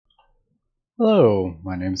Hello,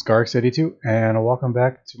 my name is Garx82 and welcome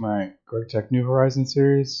back to my Gregtech New Horizons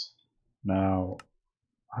series. Now,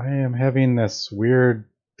 I am having this weird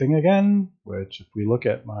thing again, which if we look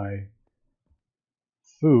at my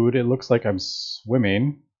food, it looks like I'm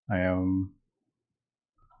swimming. I am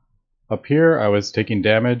up here. I was taking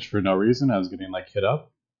damage for no reason. I was getting like hit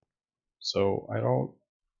up. So I don't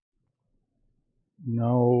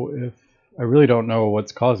know if... I really don't know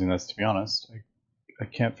what's causing this, to be honest. I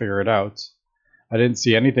can't figure it out. I didn't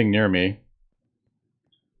see anything near me.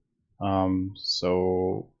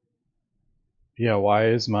 So yeah, why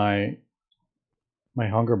is my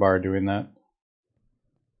hunger bar doing that?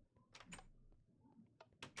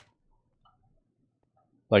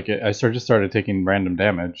 Like I just started taking random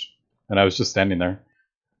damage, and I was just standing there.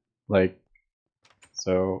 Like,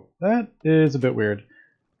 so that is a bit weird.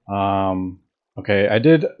 Okay, I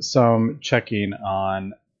did some checking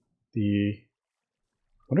on the...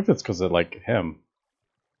 I wonder if it's because of like him.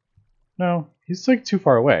 No, he's like too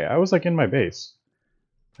far away. I was like in my base,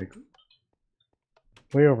 like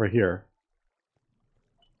way over here.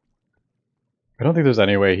 I don't think there's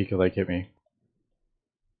any way he could like hit me.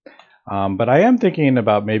 But I am thinking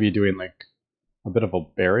about maybe doing like a bit of a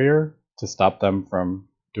barrier to stop them from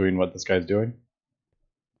doing what this guy's doing.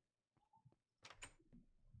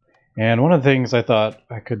 And one of the things I thought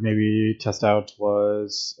I could maybe test out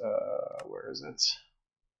was, where is it?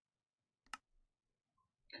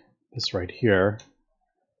 This right here.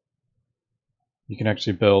 You can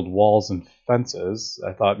actually build walls and fences.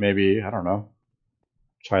 I thought maybe, I don't know,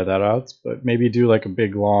 try that out, but maybe do like a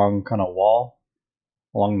big long kind of wall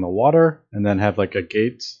along the water and then have like a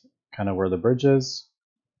gate kind of where the bridge is.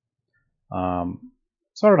 So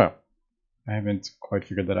I don't know. I haven't quite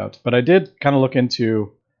figured that out, but I did kind of look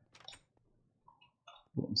into...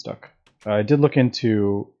 I'm stuck. I did look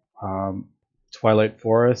into Twilight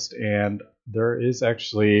Forest, and there is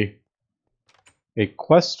actually a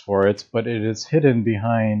quest for it, but it is hidden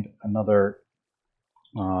behind another...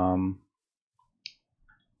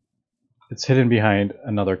 it's hidden behind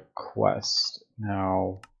another quest.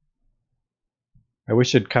 Now, I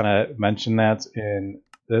wish it kind of mentioned that in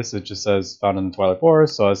this. It just says found in the Twilight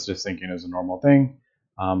Forest, so I was just thinking it was a normal thing.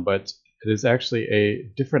 But it is actually a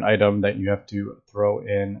different item that you have to throw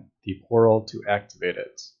in the portal to activate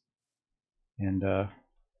it. And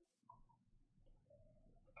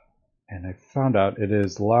I found out it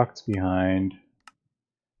is locked behind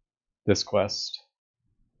this quest.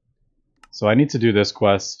 So I need to do this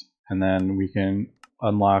quest, and then we can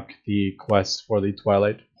unlock the quest for the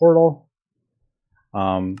Twilight Portal.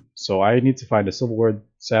 So I need to find a silverwood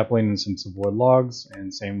sapling and some silverwood logs,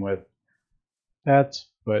 and same with that.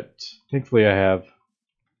 But thankfully I have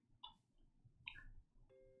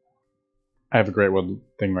a Greatwood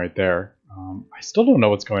thing right there. I still don't know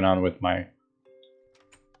what's going on with my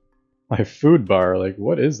food bar. Like,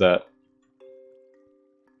 what is that?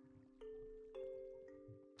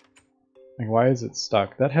 Like, why is it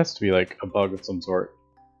stuck? That has to be like a bug of some sort.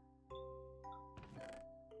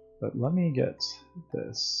 But let me get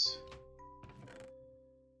this.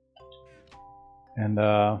 And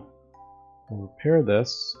we'll repair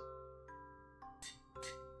this.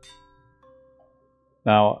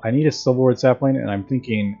 Now, I need a silverwood sapling, and I'm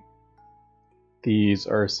thinking these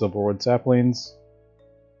are silverwood saplings.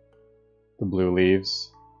 The blue leaves.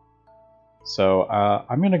 So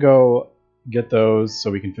I'm going to go get those so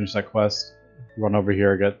we can finish that quest. Run over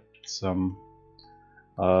here, get some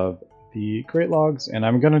of the great logs, and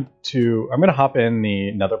I'm gonna hop in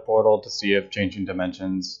the nether portal to see if changing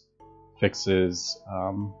dimensions fixes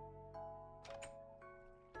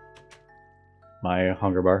my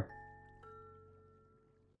hunger bar.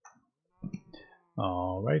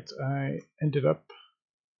 Alright, I ended up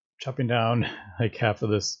chopping down like half of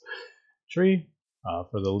this tree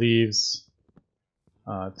for the leaves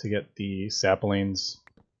to get the saplings,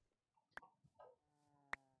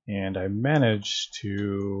 and I managed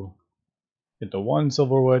to get the one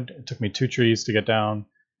silverwood. It took me 2 trees to get down,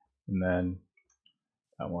 and then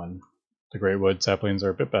that one. The Greatwood saplings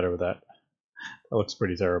are a bit better with that. That looks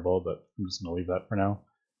pretty terrible, but I'm just going to leave that for now.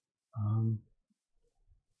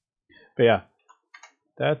 But yeah,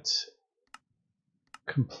 that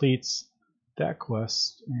completes that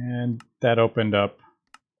quest, and that opened up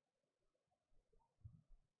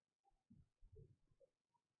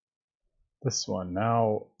this one.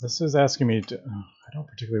 Now, this is asking me to... I don't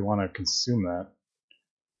particularly want to consume that.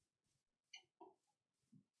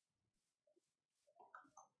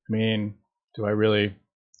 I mean, do I really?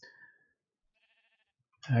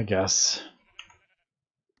 I guess.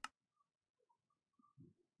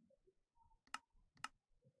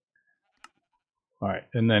 Alright,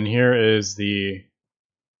 and then here is the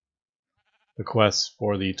quest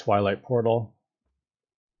for the Twilight Portal.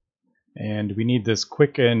 And we need this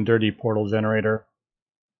quick and dirty portal generator,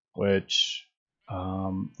 which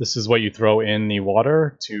this is what you throw in the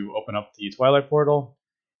water to open up the Twilight Portal.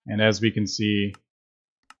 And as we can see,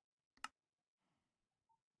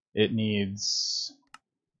 it needs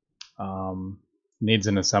an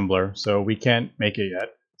assembler, so we can't make it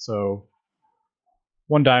yet. So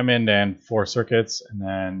 1 diamond and 4 circuits, and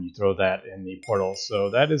then you throw that in the portal. So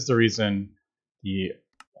that is the reason the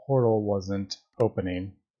portal wasn't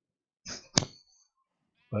opening.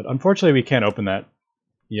 But unfortunately we can't open that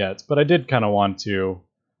yet, but I did kind of want to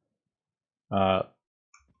at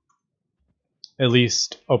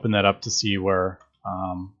least open that up to see where,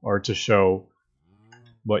 or to show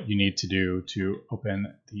what you need to do to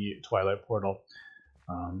open the Twilight Portal.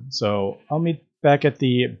 So I'll meet back at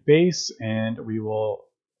the base and we will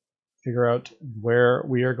figure out where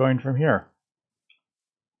we are going from here.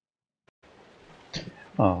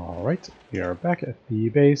 Alright, we are back at the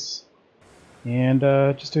base and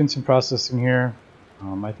just doing some processing here.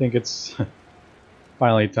 I think it's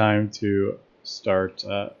finally time to start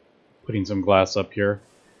putting some glass up here.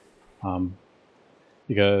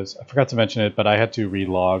 Because I forgot to mention it, but I had to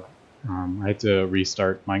relog. I had to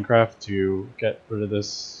restart Minecraft to get rid of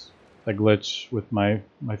this glitch with my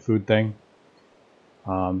food thing.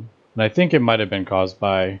 And I think it might have been caused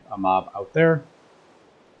by a mob out there,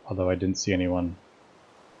 although I didn't see anyone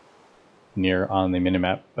near on the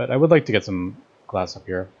minimap. But I would like to get some glass up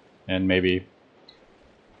here and maybe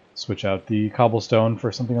switch out the cobblestone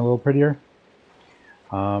for something a little prettier.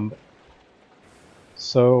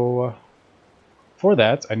 So for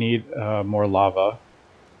that, I need more lava,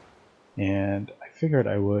 and I figured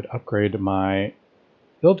I would upgrade my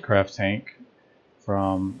buildcraft tank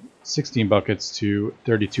from 16 buckets to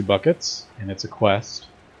 32 buckets, and it's a quest.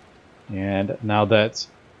 And now that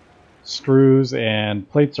screws and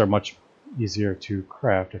plates are much easier to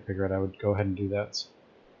craft, I figured I would go ahead and do that.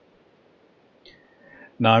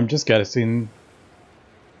 Now I'm just guessing.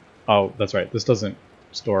 Oh, that's right. This doesn't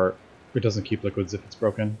store. It doesn't keep liquids if it's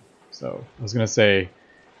broken. So I was gonna say,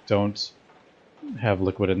 don't have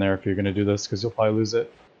liquid in there if you're gonna do this, because you'll probably lose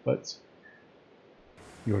it. But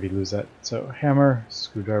you already lose that. So hammer,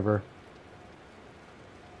 screwdriver.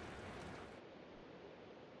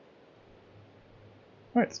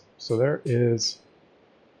 Alright, so there is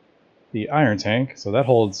the iron tank. So that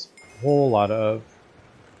holds a whole lot of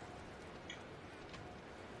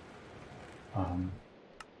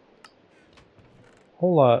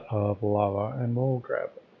lava, and we'll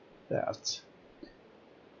grab that.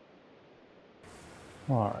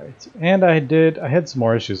 Alright, and I had some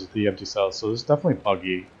more issues with the empty cells, so it's definitely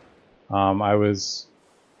buggy. I was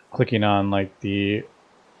clicking on like the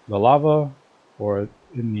lava or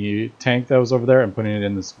in the tank that was over there and putting it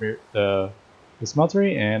in the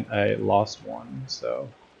smeltery, and I lost one, so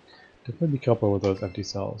definitely be careful with those empty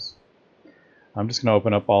cells. I'm just going to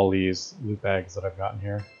open up all these loot bags that I've gotten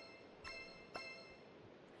here.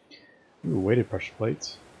 Ooh, weighted pressure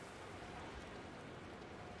plates.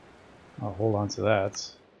 I'll hold on to that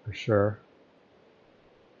for sure.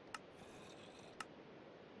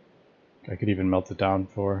 I could even melt it down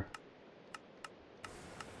for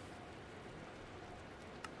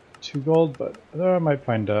 2 gold, but I might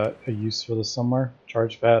find a use for this somewhere.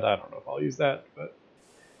 Charge pad, I don't know if I'll use that, but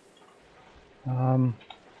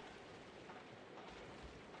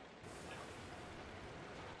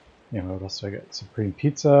yeah, what else do I get? Supreme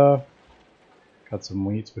pizza. Got some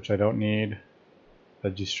wheat, which I don't need.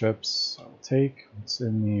 Veggie strips, I'll take. What's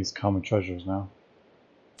in these common treasures now?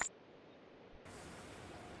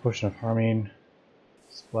 Potion of harming,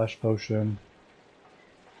 splash potion,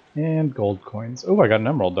 and gold coins. Oh, I got an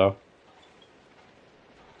emerald though.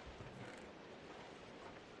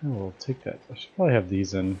 I will take that. I should probably have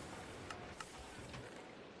these in.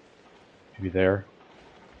 Maybe there.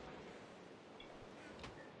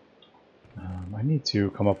 I need to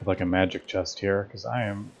come up with like a magic chest here because I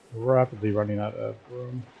am rapidly running out of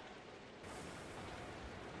room.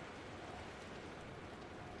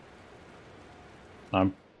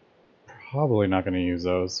 I'm probably not going to use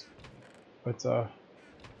those, but now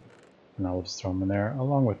we'll just throw them in there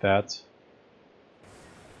along with that.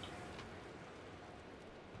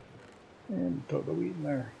 And throw the wheat in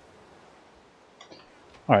there.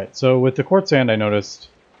 Alright, so with the quartz sand I noticed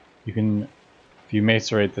you can, if you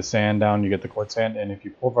macerate the sand down you get the quartz sand, and if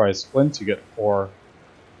you pulverize splints you get 4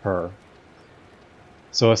 per.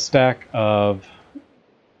 So a stack of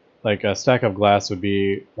glass would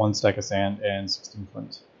be 1 stack of sand and 16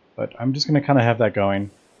 flint. But I'm just going to kind of have that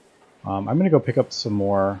going. I'm going to go pick up some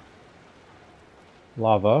more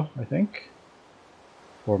lava, I think,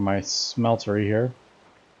 for my smeltery here.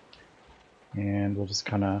 And we'll just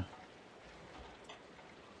kind of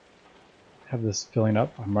have this filling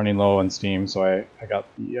up. I'm running low on steam, so I got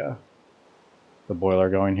the boiler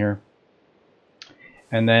going here.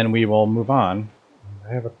 And then we will move on.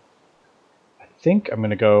 I think I'm going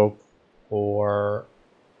to go for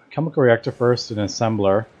a chemical reactor first, an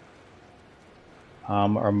assembler.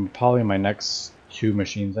 Are probably my next two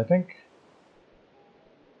machines, I think.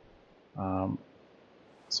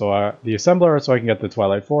 So the assembler, so I can get the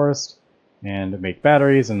Twilight Forest and make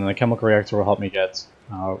batteries, and then the chemical reactor will help me get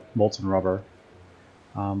molten rubber.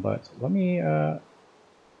 But let me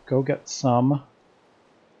go get some.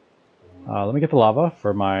 Let me get the lava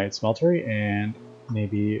for my smeltery and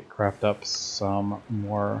maybe craft up some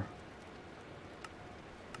more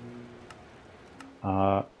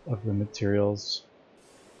of the materials.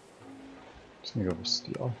 Just gonna go for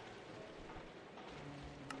steel.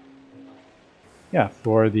 Yeah,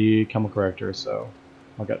 for the chemical reactor, so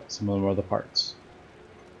I'll get some of the other parts.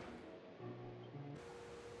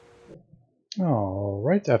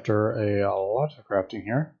 Alright, after a lot of crafting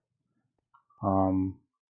here, I'm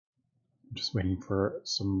just waiting for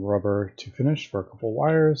some rubber to finish for a couple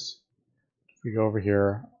wires. If we go over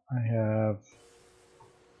here, I have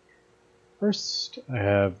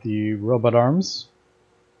the robot arms.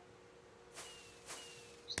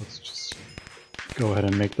 So let's just go ahead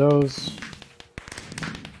and make those.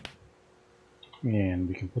 And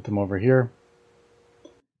we can put them over here.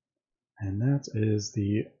 And that is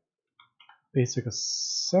the basic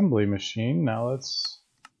assembly machine. Now let's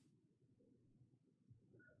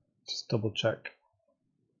just double check.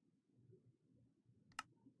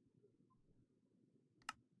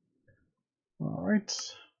 All right.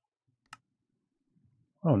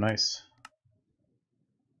 Oh, nice.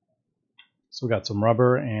 So we got some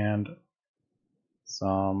rubber and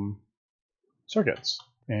some circuits.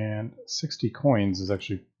 And 60 coins is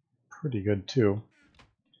actually pretty good too.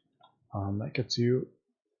 That gets you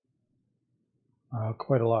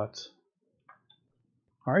quite a lot.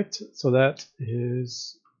 Alright, so that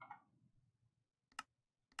is,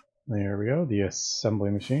 there we go, the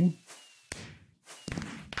assembly machine.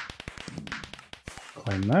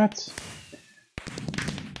 Claim that.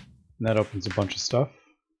 And that opens a bunch of stuff.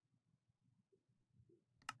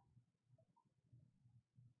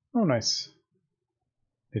 Oh, nice.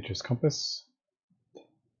 Nature's compass.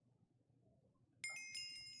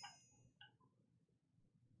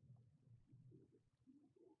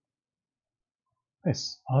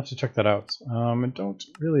 Nice. I'll have to check that out. I don't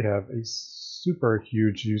really have a super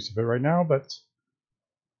huge use of it right now, but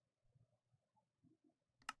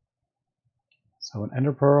so an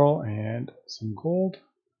ender pearl and some gold.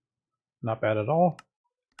 Not bad at all.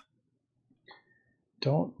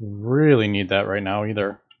 Don't really need that right now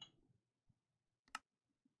either.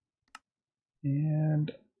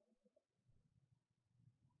 And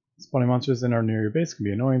spawning monsters in or near your base can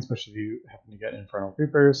be annoying, especially if you happen to get infernal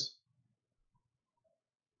creepers.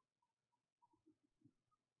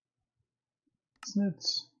 Is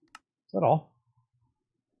that all?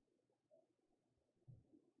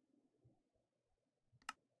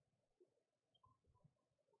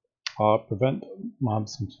 Prevent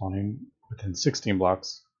mobs from spawning within 16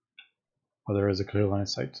 blocks. Or there is a clear line of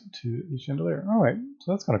sight to each chandelier. Alright,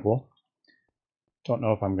 so that's kind of cool. Don't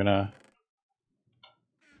know if I'm gonna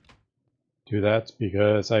do that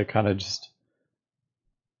because I kind of just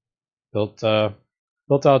built out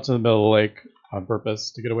to the middle of the lake on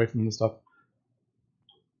purpose to get away from the stuff.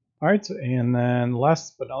 Alright, and then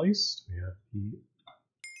last but not least, we have the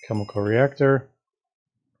chemical reactor.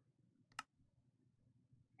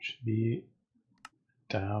 Should be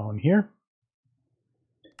down here.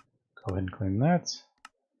 Go ahead and claim that.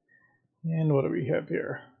 And what do we have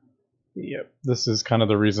here? Yep, this is kind of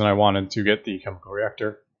the reason I wanted to get the chemical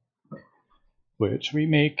reactor, which we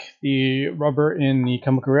make the rubber in the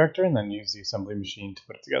chemical reactor and then use the assembly machine to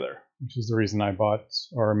put it together, which is the reason I bought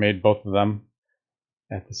or made both of them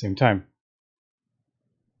at the same time.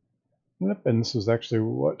 Yep, and this was actually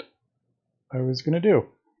what I was going to do.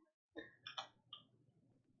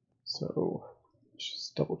 So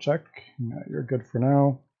just double check. Yeah, you're good for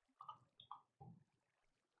now.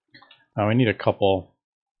 Now I need a couple.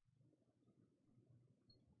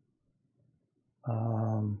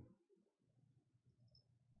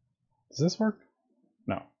 Does this work?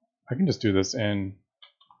 No. I can just do this in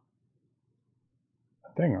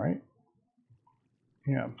a thing, right?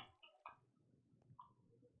 Yeah.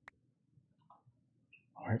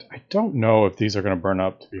 Alright, I don't know if these are going to burn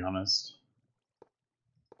up, to be honest.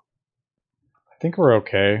 I think we're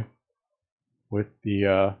okay with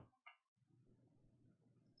the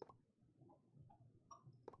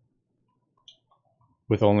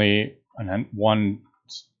with only one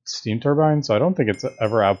steam turbine, so I don't think it's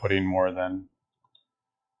ever outputting more than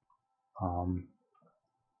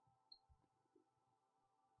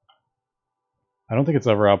I don't think it's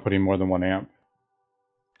ever outputting more than 1 amp.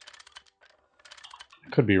 I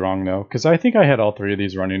could be wrong though, because I think I had all 3 of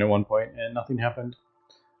these running at one point and nothing happened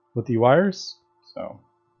with the wires. So,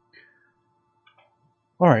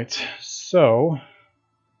 alright, so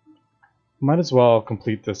might as well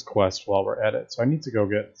complete this quest while we're at it. So I need to go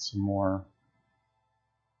get some more.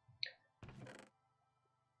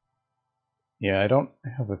 Yeah, I don't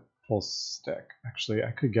have a full stack. Actually, I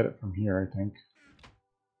could get it from here, I think.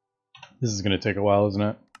 This is going to take a while, isn't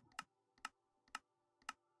it?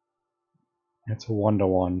 It's a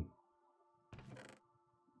 1-to-1.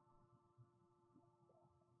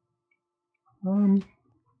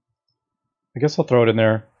 I guess I'll throw it in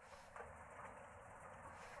there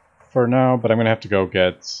for now, but I'm going to have to go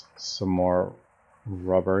get some more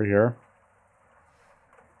rubber here.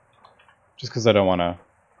 Just because I don't want to...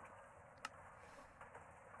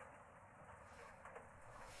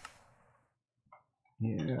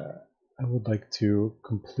 Yeah, I would like to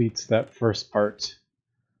complete that first part.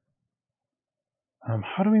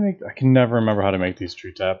 How do we make... I can never remember how to make these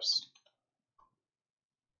tree taps.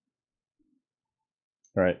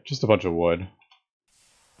 Alright, just a bunch of wood.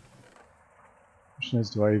 Question is,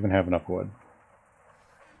 do I even have enough wood?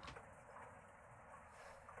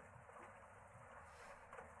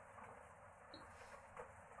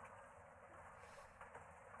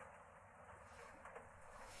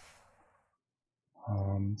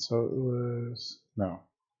 So it was... No.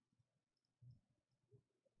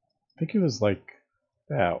 I think it was like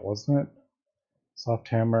that, wasn't it? Soft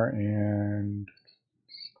hammer and...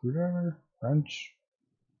 screwdriver? Wrench?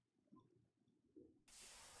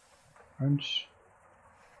 Wrench?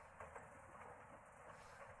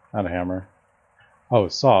 Not a hammer. Oh,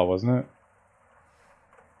 saw, wasn't it?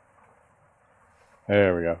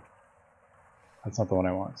 There we go. That's not the one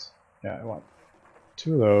I want. Yeah, I want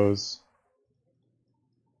 2 of those.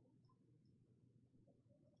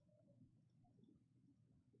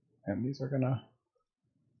 And these are gonna...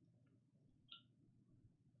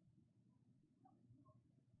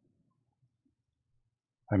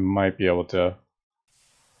 I might be able to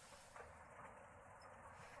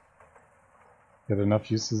get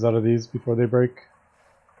enough uses out of these before they break.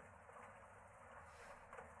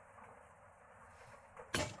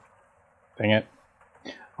 Dang it.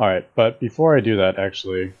 Alright, but before I do that,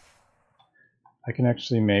 actually, I can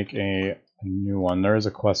actually make a new one. There is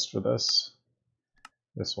a quest for this.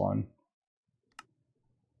 This one.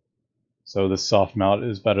 So this soft melt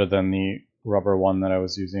is better than the rubber one that I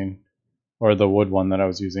was using. Or the wood one that I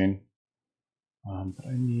was using. But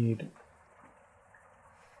I need...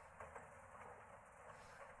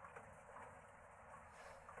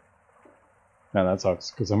 Man, that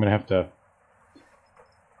sucks, because I'm going to have to...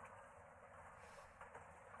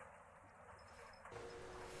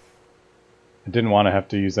 I didn't want to have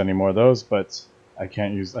to use any more of those, but I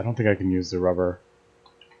can't use... I don't think I can use the rubber.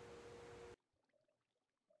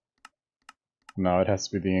 No, it has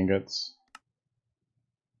to be the ingots.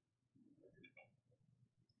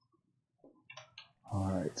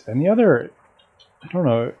 Alright, and the other... I don't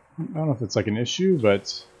know if it's like an issue,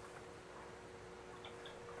 but...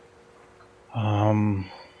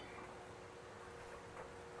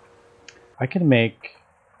 I can make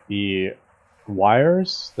the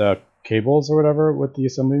wires, the cables or whatever with the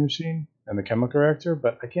assembly machine and the chemical reactor,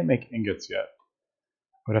 but I can't make ingots yet.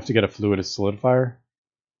 I would have to get a fluid solidifier.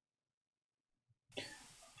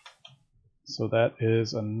 So that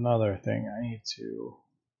is another thing I need to...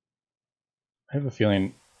 I have a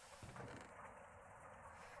feeling...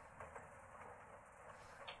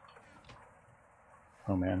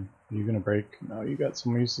 Oh man, are you gonna break? No, you got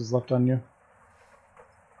some uses left on you.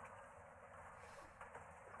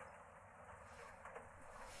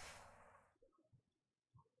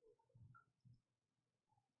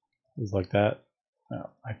 It was like that. No,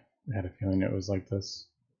 I had a feeling it was like this.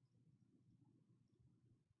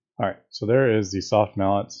 Alright, so there is the soft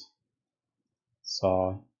mallet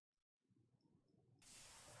saw.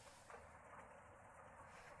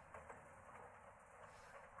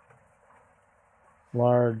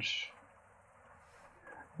 Large.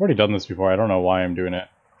 I've already done this before. I don't know why I'm doing it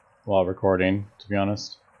while recording, to be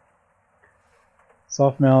honest.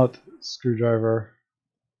 Soft mallet, screwdriver.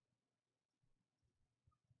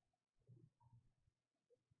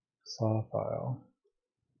 Saw file.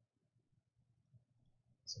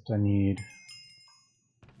 Except I need...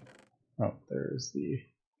 Oh, there's the...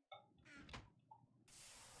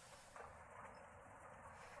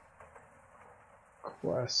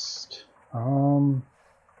 quest.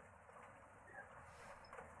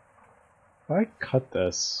 I cut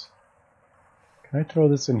this, can I throw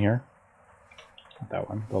this in here? Not that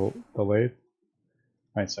one, the lathe.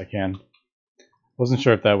 Nice, I can. Wasn't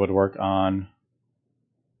sure if that would work on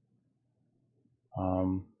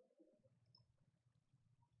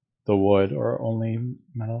the wood or only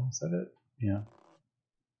metal. Is that it? Yeah.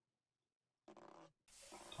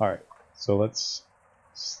 Alright, so let's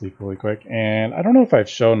sleep really quick. And I don't know if I've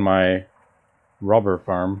shown my rubber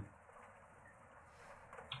farm.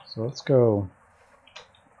 So let's go.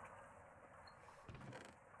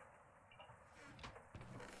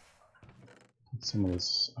 Put some of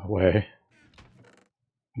this away.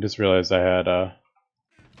 I just realized I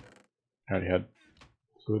already had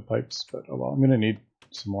fluid pipes, but oh well, I'm gonna need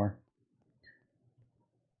some more.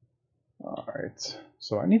 Alright,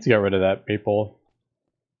 so I need to get rid of that maple.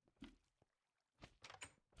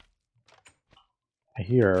 I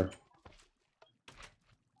hear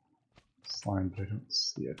slime, but I don't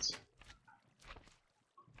see it.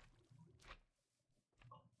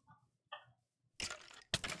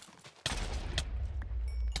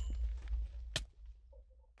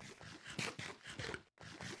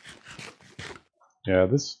 Yeah,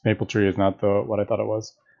 this maple tree is not what I thought it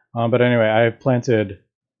was. But anyway, I planted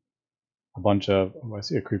a bunch of... Oh, I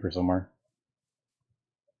see a creeper somewhere.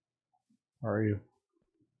 Where are you?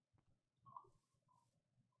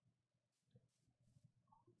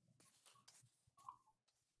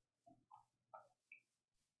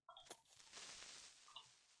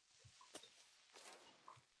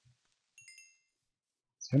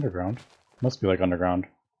 It's underground. Must be like underground.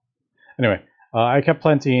 Anyway, I kept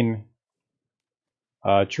planting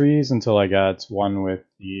trees until I got one with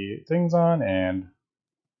the things on, and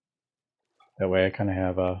that way I kind of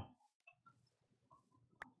have a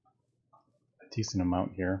decent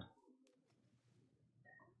amount here.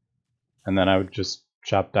 And then I would just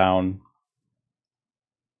chop down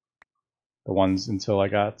the ones until I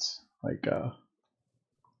got like the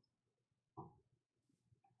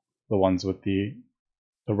ones with the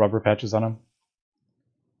rubber patches on them.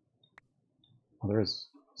 Oh, there is.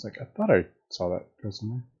 It's like I thought I saw that go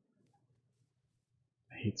somewhere.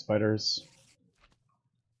 I hate spiders.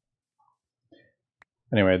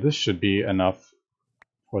 Anyway, this should be enough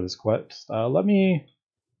for this quest. We'll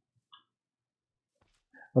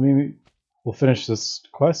finish this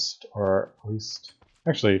quest, or at least,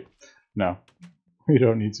 actually, no, we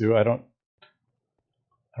don't need to. I don't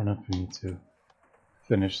know if we need to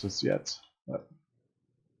finish this yet, but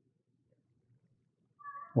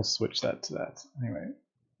we'll switch that to that. Anyway,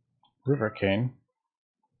 river cane.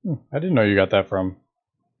 I didn't know you got that from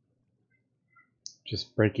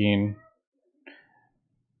just breaking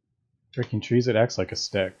trees. It acts like a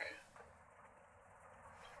stick.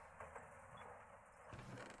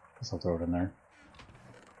 Guess I'll throw it in there.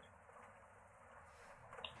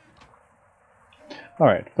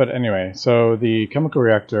 Alright, but anyway, so the chemical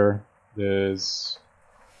reactor is...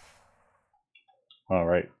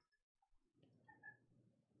 Alright.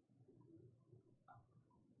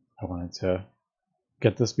 I wanted to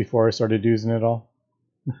get this before I started using it all.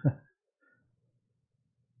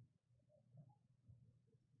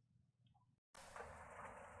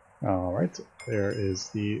 Alright, there is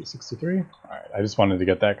the 63. Alright, I just wanted to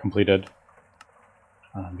get that completed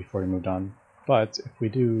before we moved on. But if we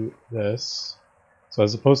do this, so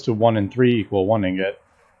as opposed to 1 and 3 equal 1 ingot,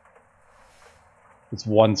 it's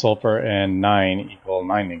 1 sulfur and 9 equal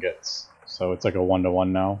 9 ingots. So it's like a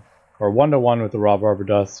 1-to-1 now. Or 1-to-1 with the raw rubber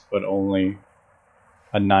dust, but only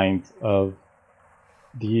a 1/9 of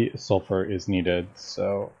the sulfur is needed.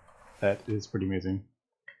 So that is pretty amazing.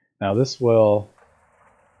 Now this will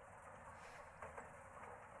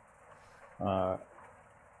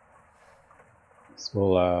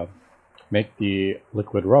make the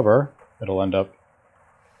liquid rubber. It'll end up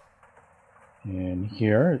in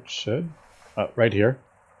here. It should. Right here.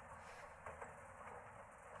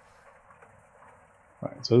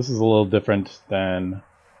 Alright, so this is a little different than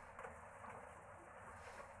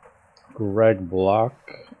Greg block.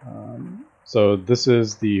 So this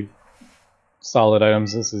is the solid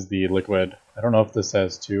items. This is the liquid. I don't know if this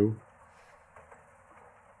has 2.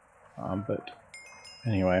 But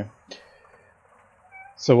anyway,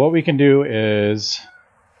 so what we can do is,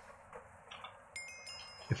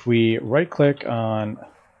 if we right click on,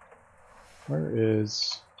 where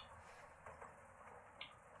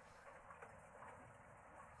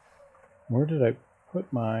did I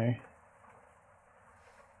put my,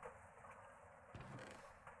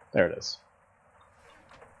 there it is.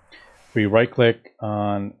 If we right click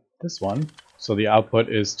on this one, so the output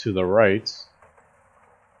is to the right.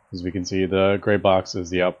 As we can see, the gray box is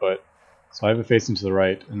the output. So I have it facing to the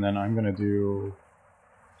right, and then I'm going to do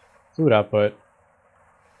fluid output.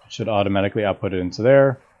 It should automatically output it into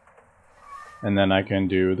there. And then I can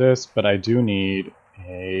do this, but I do need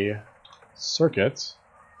a circuit.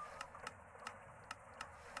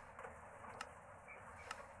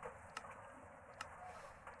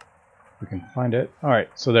 We can find it. Alright,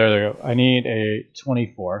 so there we go. I need a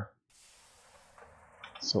 24.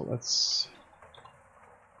 So let's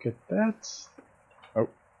get that. Oh.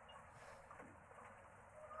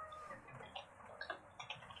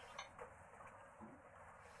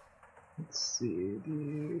 Let's see.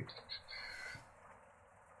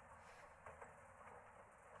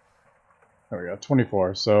 There we go,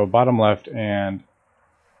 24. So bottom left and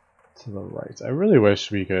to the right. I really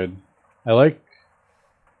wish we could. I like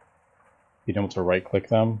being able to right click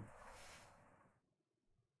them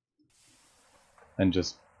and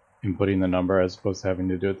just inputting the number as opposed to having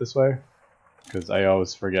to do it this way, because I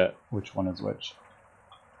always forget which one is which.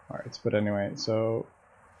 Alright, but anyway, so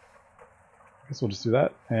I guess we'll just do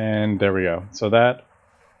that, and there we go. So that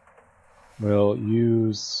will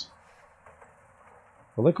use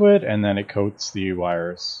the liquid, and then it coats the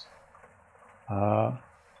wires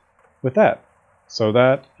with that. So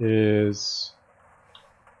that is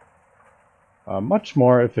a much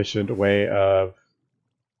more efficient way of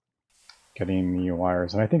getting the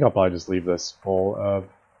wires. And I think I'll probably just leave this full of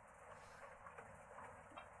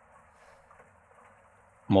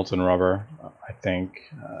molten rubber. I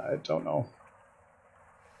think. I don't know.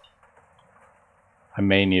 I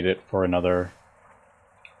may need it for another.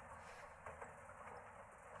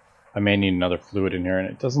 I may need another fluid in here, and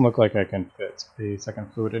it doesn't look like I can fit the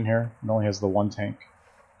second fluid in here. It only has the one tank.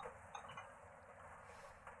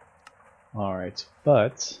 Alright,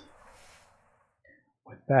 but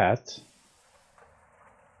with that,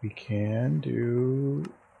 we can do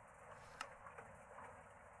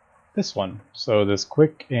this one. So this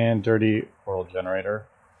quick and dirty oral generator,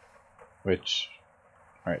 which,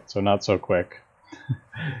 alright, so not so quick,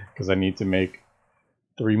 because I need to make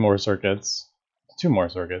 3 more circuits, 2 more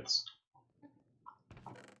circuits.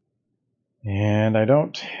 And I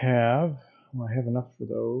don't have, well, I have enough for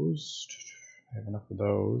those. I have enough for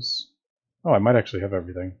those. Oh, I might actually have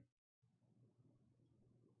everything.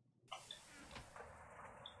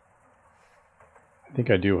 I think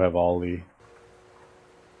I do have all the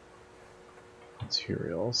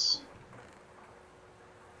materials.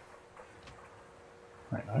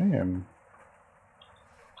 Right,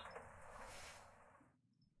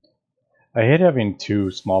 I hate having 2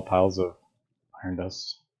 small piles of iron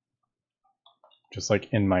dust, just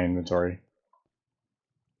like in my inventory.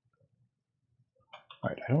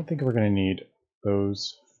 Alright, I don't think we're going to need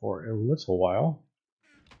those for a little while.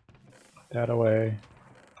 Put that away.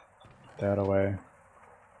 Put that away.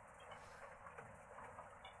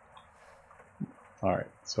 Alright,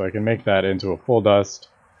 so I can make that into a full dust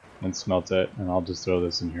and smelt it, and I'll just throw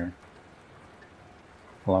this in here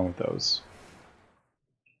along with those.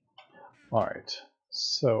 Alright,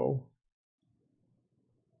 so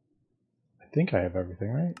I think I have everything,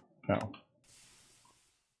 right? No.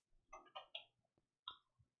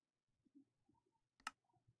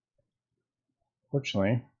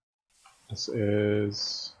 Fortunately, this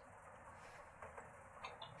is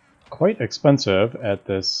quite expensive at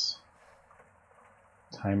this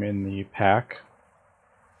time in the pack,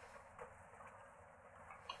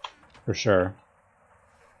 for sure.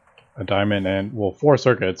 A diamond and, well, 4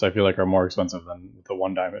 circuits I feel like are more expensive than the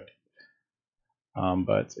 1 diamond.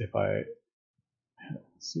 But if I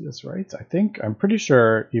see this right, I'm pretty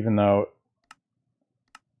sure, even though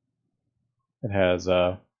it has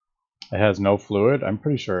no fluid, I'm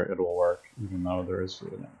pretty sure it will work, even though there is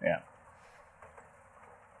fluid in it. Yeah.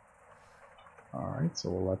 Alright, so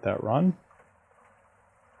we'll let that run.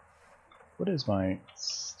 What is my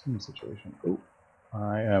steam situation? Oh,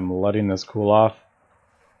 I am letting this cool off,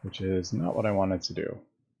 which is not what I wanted to do.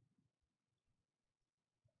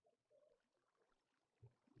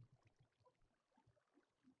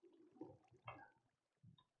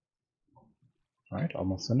 Alright,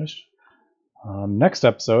 almost finished. Next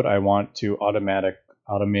episode, I want to automate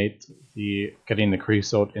getting the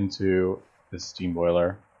creosote into the steam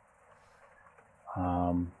boiler.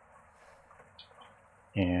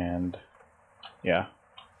 And yeah,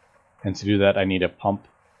 and to do that I need a pump.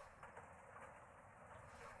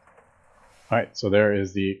 Alright, so there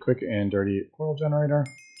is the quick and dirty oral generator.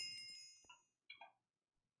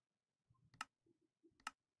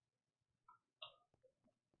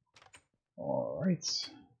 Alright,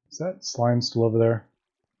 is that slime still over there?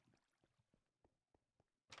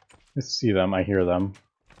 I see them, I hear them.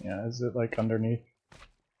 Yeah, is it like underneath?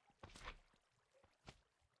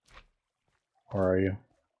 Where are you?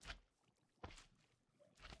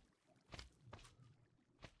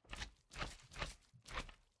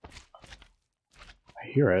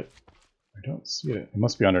 hear it. I don't see it. It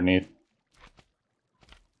must be underneath.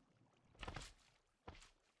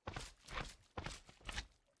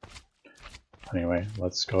 Anyway,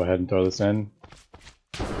 let's go ahead and throw this in.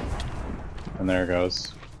 And there it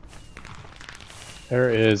goes. There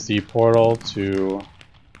is the portal to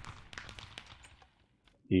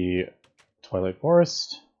the Twilight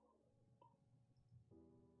Forest.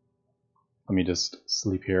 Let me just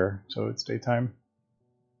sleep here so it's daytime.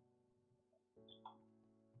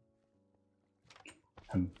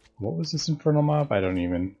 And what was this infernal mob? I don't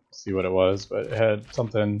even see what it was, but it had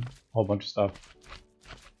something, a whole bunch of stuff.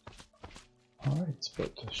 Alright,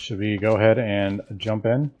 but should we go ahead and jump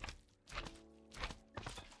in?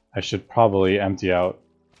 I should probably empty out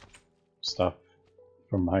stuff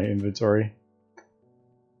from my inventory.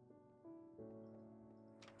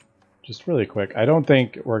 Just really quick. I don't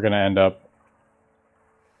think we're gonna end up...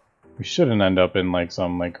 We shouldn't end up in like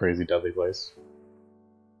some like crazy deadly place.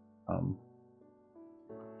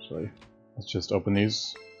 Actually, let's just open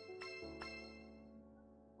these.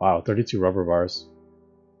 Wow, 32 rubber bars.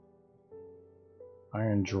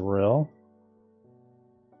 Iron drill.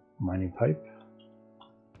 Mining pipe.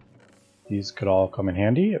 These could all come in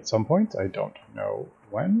handy at some point. I don't know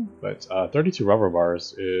when, but 32 rubber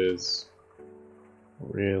bars is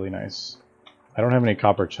really nice. I don't have any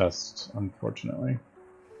copper chests, unfortunately.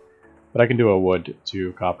 But I can do a wood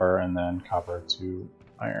to copper and then copper to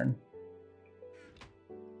iron.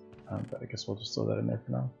 But I guess we'll just throw that in there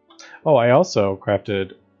for now. Oh, I also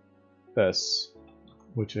crafted this,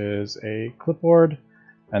 which is a clipboard,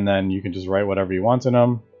 and then you can just write whatever you want in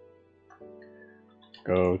them.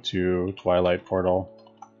 Go to Twilight Portal.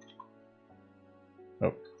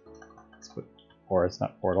 Oh, let's put forest,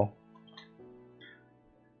 not portal.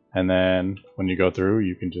 And then when you go through,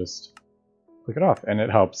 you can just click it off, and it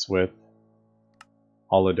helps with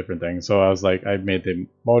all the different things. So I was like, I made the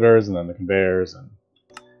motors and then the conveyors and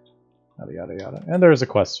yada yada yada. And there's a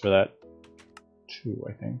quest for that too,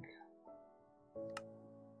 I think.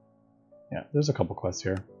 Yeah, there's a couple quests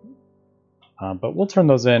here. But we'll turn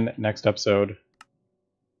those in next episode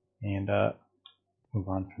and move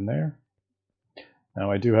on from there.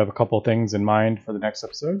 Now I do have a couple things in mind for the next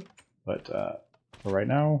episode, but for right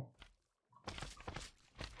now,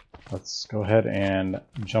 let's go ahead and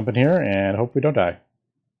jump in here and hope we don't die.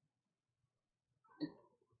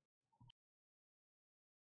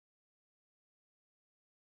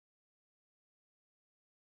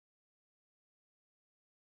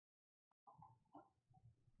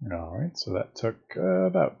 Alright, so that took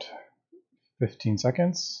about 15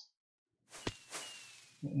 seconds.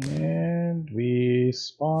 And we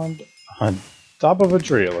spawned on top of a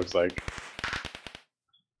tree, it looks like.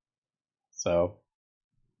 So,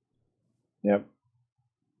 yep.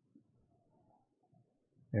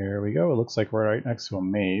 There we go. It looks like we're right next to a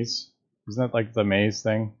maze. Isn't that like the maze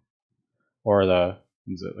thing? Or the,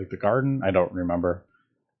 is it like the garden? I don't remember.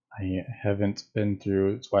 I haven't been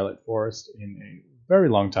through Twilight Forest in a very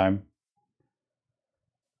long time.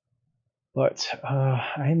 But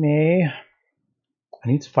I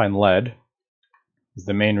need to find lead. Is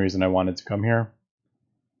the main reason I wanted to come here.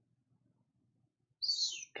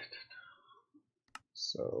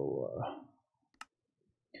 So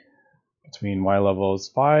between Y levels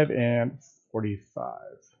 5 and 45.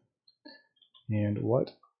 And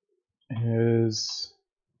what is,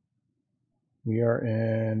 we are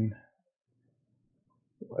in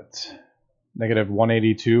what, negative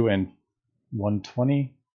 182 and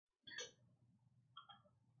 120.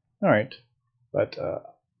 All right, but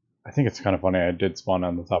I think it's kind of funny. I did spawn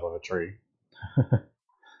on the top of a tree.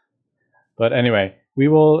 But anyway, we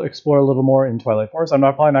will explore a little more in Twilight Forest. I'm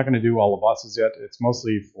probably not going to do all the bosses yet. It's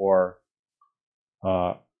mostly for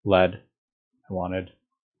lead I wanted.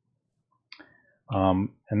 And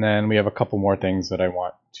then we have a couple more things that I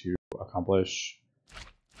want to accomplish.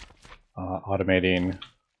 Automating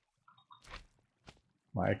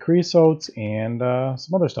my creosote and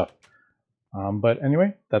some other stuff. But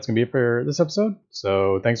anyway, that's going to be it for this episode.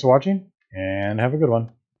 So thanks for watching and have a good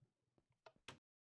one.